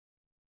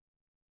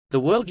The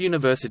World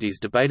Universities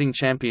Debating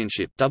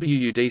Championship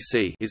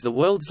 (WUDC) is the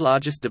world's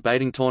largest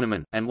debating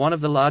tournament, and one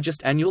of the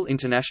largest annual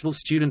international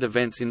student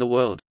events in the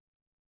world.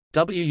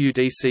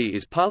 WUDC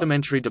is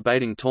parliamentary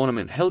debating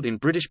tournament held in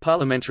British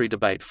parliamentary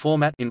debate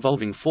format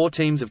involving 4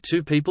 teams of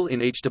 2 people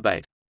in each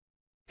debate.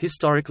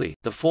 Historically,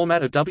 the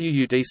format of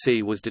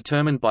WUDC was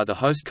determined by the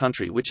host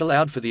country, which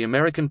allowed for the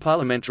American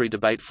parliamentary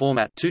debate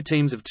format 2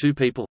 teams of 2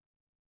 people.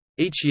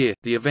 Each year,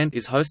 the event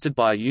is hosted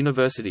by a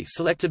university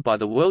selected by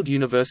the World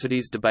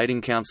Universities Debating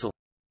Council.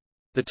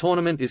 The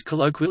tournament is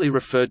colloquially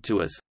referred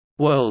to as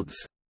Worlds,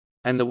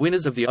 and the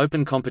winners of the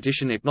open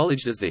competition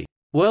acknowledged as the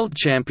World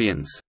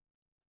Champions.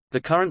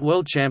 The current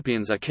world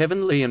champions are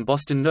Kevin Lee and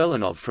Boston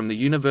Nerlinov from the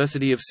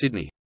University of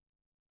Sydney.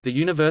 The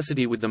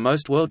university with the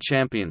most world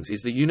champions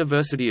is the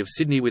University of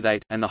Sydney with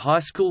 8, and the high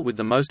school with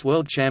the most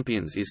world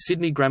champions is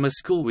Sydney Grammar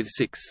School with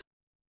 6.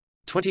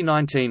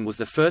 2019 was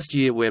the first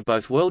year where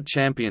both world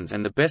champions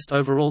and the best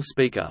overall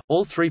speaker,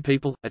 all 3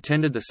 people,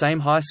 attended the same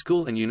high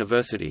school and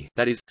university,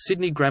 that is,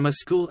 Sydney Grammar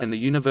School and the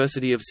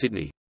University of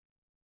Sydney.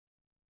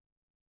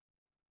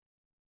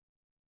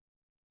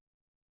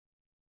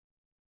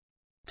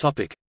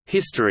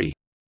 History.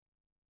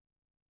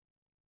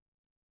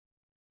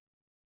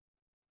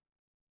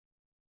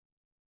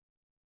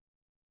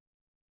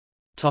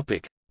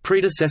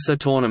 Predecessor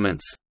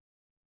tournaments.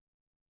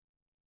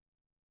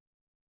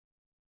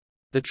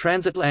 The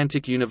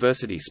Transatlantic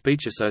University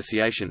Speech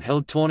Association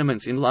held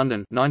tournaments in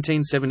London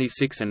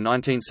 1976 and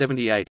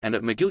 1978 and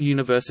at McGill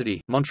University,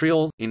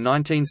 Montreal, in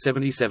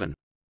 1977.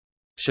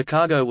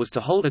 Chicago was to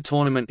hold a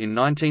tournament in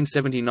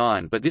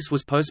 1979, but this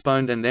was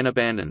postponed and then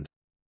abandoned.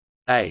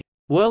 A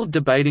World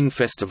Debating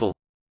Festival,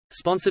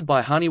 sponsored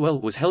by Honeywell,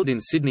 was held in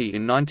Sydney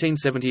in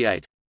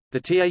 1978.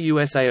 The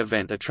TAUSA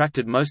event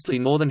attracted mostly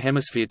Northern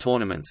Hemisphere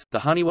tournaments, the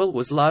Honeywell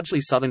was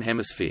largely Southern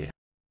Hemisphere.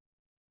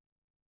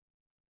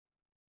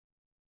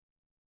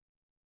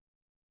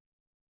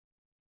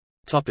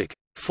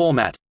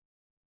 Format.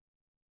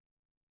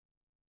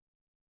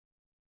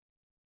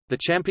 The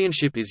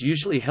championship is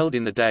usually held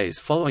in the days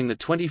following the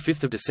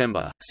 25th of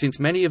December, since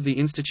many of the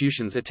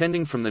institutions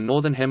attending from the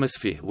Northern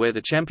Hemisphere where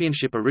the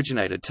championship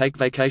originated take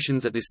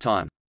vacations at this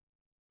time.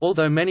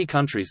 Although many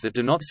countries that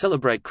do not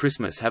celebrate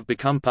Christmas have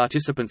become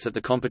participants at the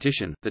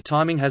competition, the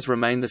timing has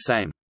remained the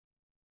same.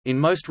 In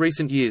most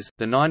recent years,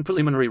 the 9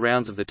 preliminary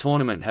rounds of the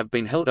tournament have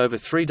been held over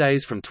 3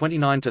 days from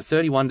 29 to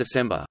 31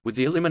 December, with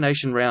the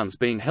elimination rounds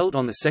being held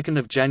on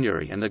 2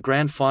 January and the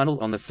grand final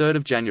on 3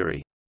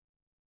 January.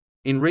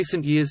 In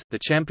recent years, the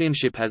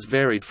championship has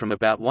varied from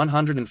about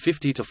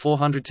 150 to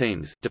 400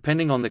 teams,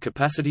 depending on the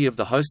capacity of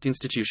the host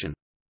institution.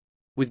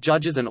 With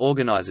judges and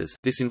organizers,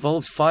 this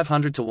involves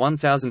 500 to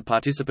 1,000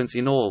 participants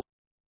in all.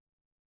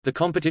 The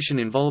competition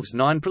involves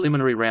 9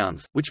 preliminary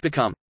rounds, which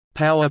become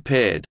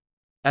power-paired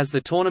as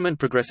the tournament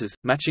progresses,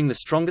 matching the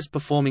strongest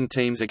performing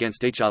teams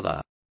against each other.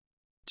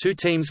 2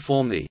 teams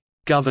form the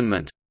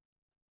government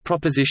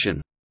proposition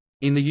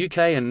in the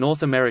UK and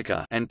North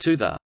America, and 2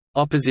 the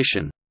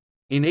opposition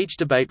in each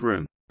debate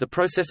room. The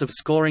process of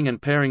scoring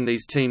and pairing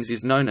these teams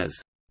is known as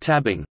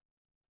tabbing.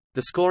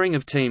 The scoring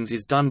of teams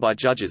is done by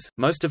judges,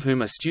 most of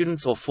whom are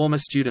students or former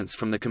students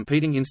from the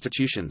competing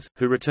institutions,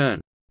 who return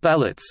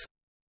ballots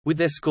with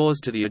their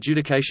scores to the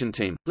adjudication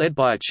team, led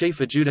by a chief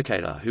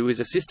adjudicator who is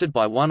assisted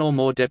by 1 or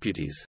more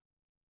deputies.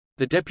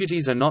 The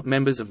deputies are not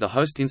members of the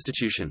host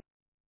institution.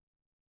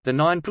 The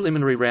 9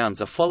 preliminary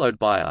rounds are followed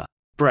by a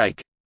break,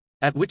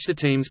 at which the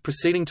teams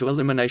proceeding to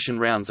elimination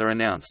rounds are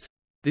announced.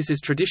 This is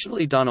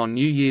traditionally done on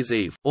New Year's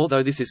Eve,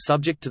 although this is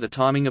subject to the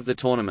timing of the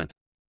tournament.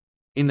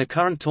 In the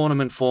current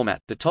tournament format,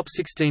 the top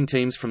 16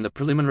 teams from the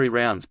preliminary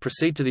rounds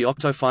proceed to the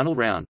octofinal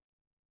round.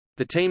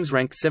 The teams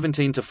ranked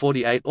 17 to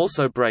 48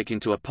 also break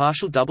into a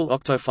partial double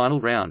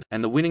octofinal round,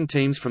 and the winning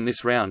teams from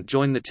this round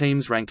join the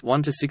teams ranked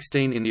 1 to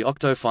 16 in the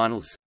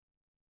octofinals.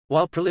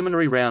 While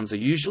preliminary rounds are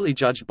usually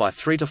judged by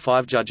 3 to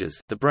 5 judges,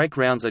 the break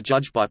rounds are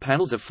judged by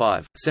panels of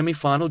 5,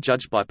 semi-final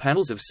judged by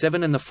panels of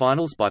 7 and the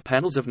finals by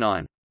panels of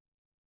 9.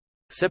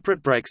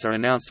 Separate breaks are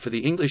announced for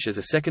the English as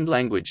a Second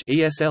Language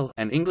 (ESL)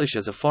 and English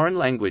as a Foreign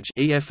Language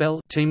 (EFL)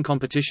 team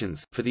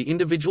competitions, for the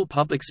individual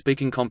public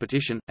speaking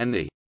competition, and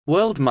the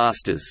World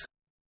Masters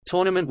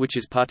tournament, which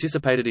is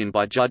participated in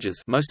by judges,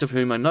 most of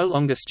whom are no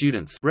longer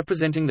students,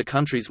 representing the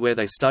countries where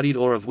they studied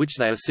or of which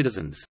they are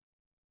citizens.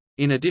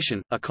 In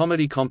addition, a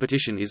comedy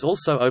competition is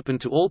also open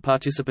to all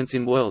participants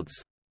in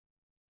Worlds.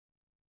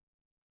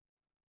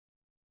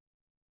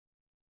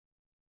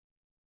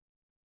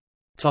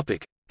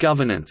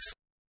 Governance.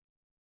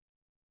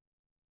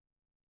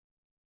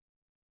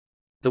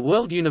 The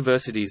World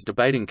Universities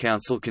Debating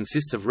Council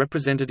consists of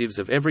representatives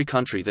of every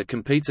country that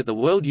competes at the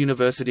World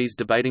Universities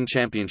Debating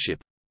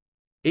Championship.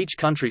 Each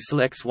country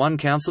selects 1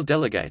 council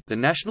delegate, the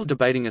National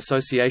Debating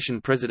Association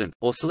president,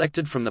 or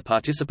selected from the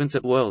participants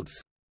at Worlds.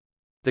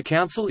 The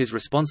council is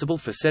responsible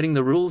for setting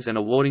the rules and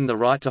awarding the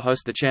right to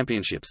host the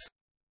championships.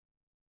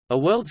 A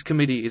Worlds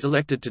Committee is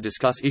elected to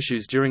discuss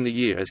issues during the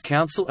year, as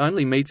council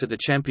only meets at the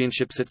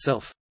championships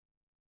itself.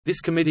 This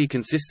committee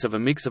consists of a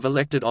mix of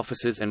elected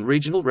officers and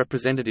regional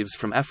representatives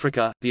from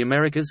Africa, the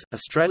Americas,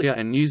 Australia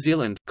and New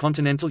Zealand,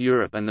 continental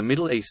Europe and the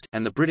Middle East,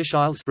 and the British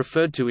Isles,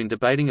 referred to in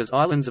debating as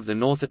islands of the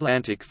North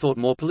Atlantic, thought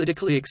more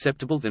politically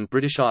acceptable than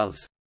British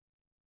Isles.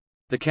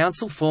 The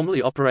Council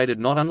formerly operated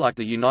not unlike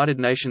the United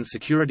Nations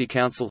Security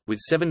Council, with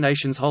 7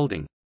 nations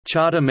holding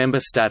charter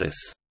member status: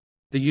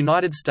 the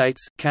United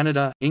States,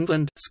 Canada,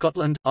 England,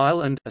 Scotland,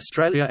 Ireland,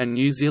 Australia and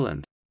New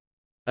Zealand.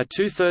 A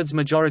 2/3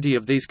 majority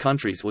of these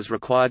countries was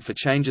required for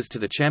changes to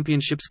the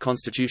Championship's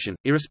constitution,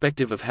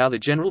 irrespective of how the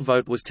general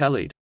vote was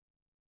tallied.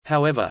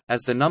 However,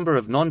 as the number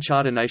of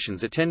non-charter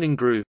nations attending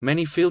grew,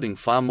 many fielding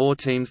far more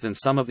teams than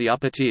some of the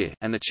upper tier,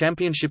 and the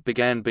championship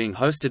began being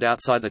hosted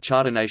outside the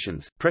charter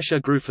nations, pressure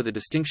grew for the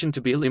distinction to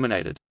be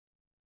eliminated.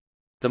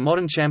 The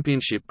modern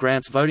championship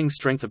grants voting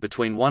strength of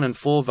between 1 and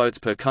 4 votes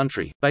per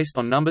country, based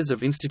on numbers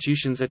of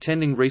institutions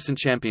attending recent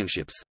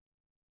championships.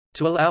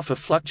 To allow for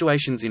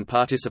fluctuations in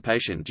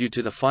participation due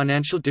to the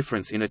financial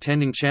difference in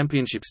attending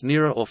championships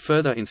nearer or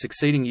further in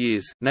succeeding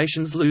years,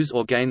 nations lose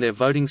or gain their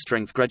voting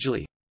strength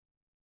gradually.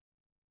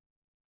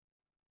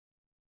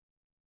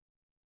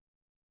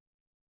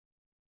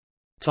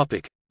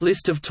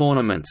 List of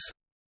tournaments.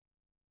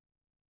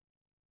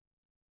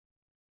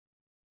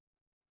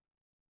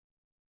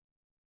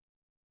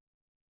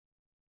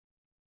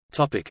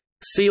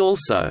 See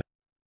also: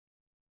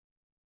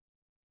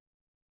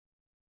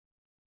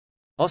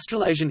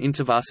 Australasian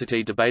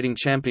Intervarsity Debating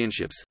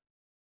Championships,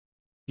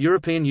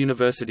 European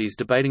Universities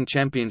Debating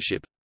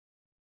Championship,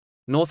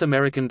 North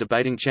American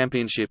Debating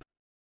Championship,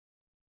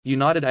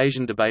 United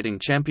Asian Debating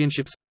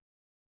Championships,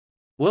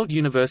 World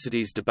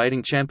Universities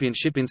Debating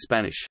Championship in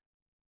Spanish.